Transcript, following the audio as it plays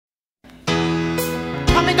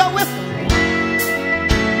me go with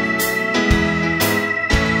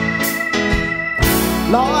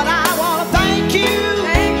Lord, I want to thank you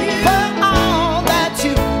for all that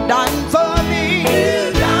you've done for me.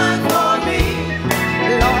 You've done for me.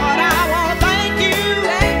 Lord, I want to thank you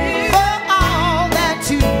for all that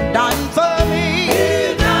you've done for me.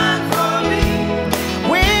 You've done for me.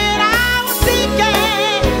 When I was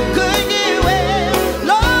seeking, could you will,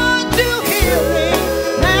 Lord, you heal me.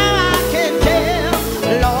 Now I can tell.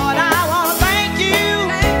 Lord, I want to thank you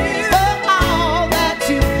for all that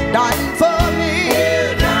you've done for me.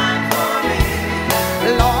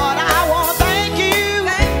 Lord, I want to thank you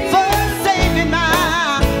for saving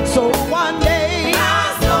my soul one day.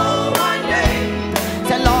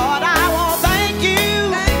 Say, Lord, I want to thank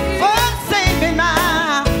you for saving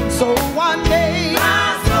my soul one day.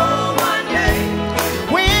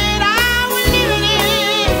 When I was living in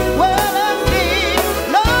a world of sin,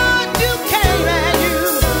 Lord, you came and you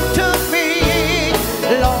took me in.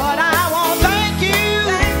 Lord, I want to thank you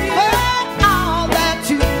for all that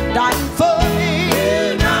you've done for me.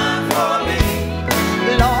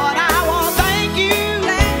 Lord, I want to thank you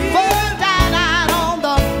for dying out on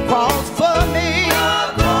the cross for me.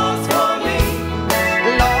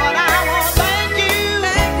 Lord, I want to thank you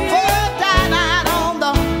for dying out on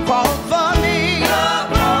the cross for me.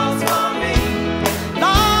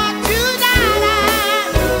 Lord, you died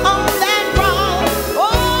out on that cross.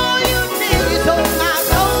 Oh, you did it so my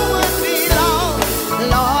soul would be lost.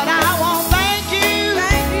 Lord, I want to thank you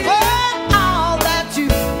for all that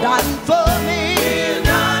you've done for me.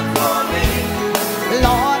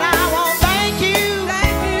 Lord, I want to thank you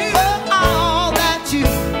for all that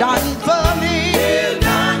you've done for me.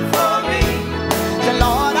 The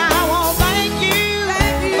Lord, I want to thank you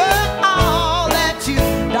for all that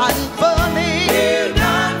you've done for me.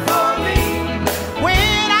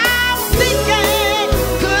 When I was thinking,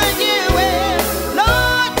 could you will,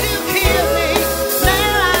 Lord, you heal me.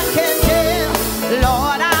 Now I can tell.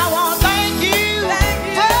 Lord, I want to thank you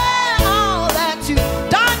for all that you've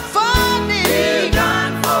done for me.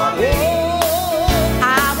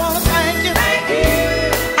 I want to thank you.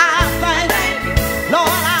 I thank you.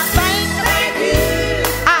 Lord, I thank you.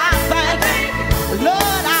 I thank you.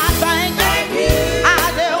 Lord, I thank you. I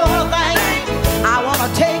just want to thank you. I want to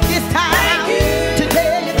take this time to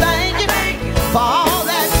tell you thank you for all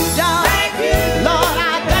that you've done. Lord,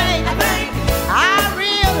 I thank you. I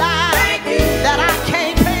realize that I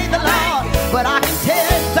can't pay the Lord, but I can tell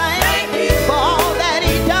you thank you for all that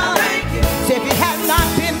He done. See, if it had not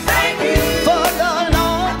been for the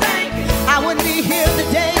Lord, I wouldn't be here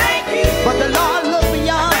today. But the Lord looked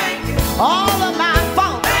beyond all of my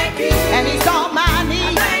faults, and He saw my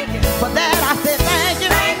need. For that I said thank you.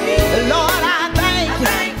 Lord, I thank you.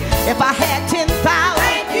 If I had 10,000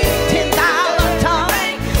 tongues,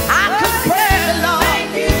 I could praise the Lord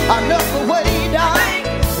enough for what He done.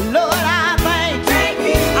 Lord, I thank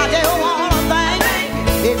you. I just want to thank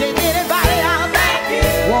you. Is there anybody out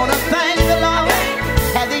there want to thank the Lord?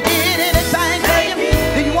 Has He did anything for you?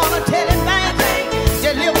 Do you want to tell Him thank you?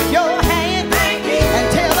 Just lift your hand and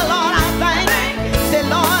tell the Lord I thank you. Say,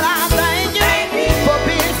 Lord, I thank you for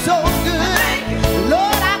being so good.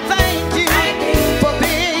 Lord, I thank you for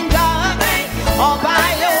being God all by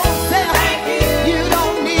yourself. You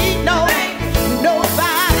don't need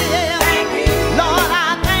nobody else. Lord,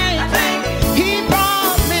 I thank you. He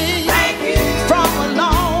brought me from a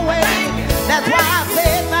long way. That's why I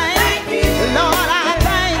say thank you. Lord, I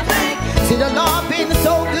thank you. See, the Lord been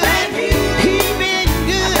so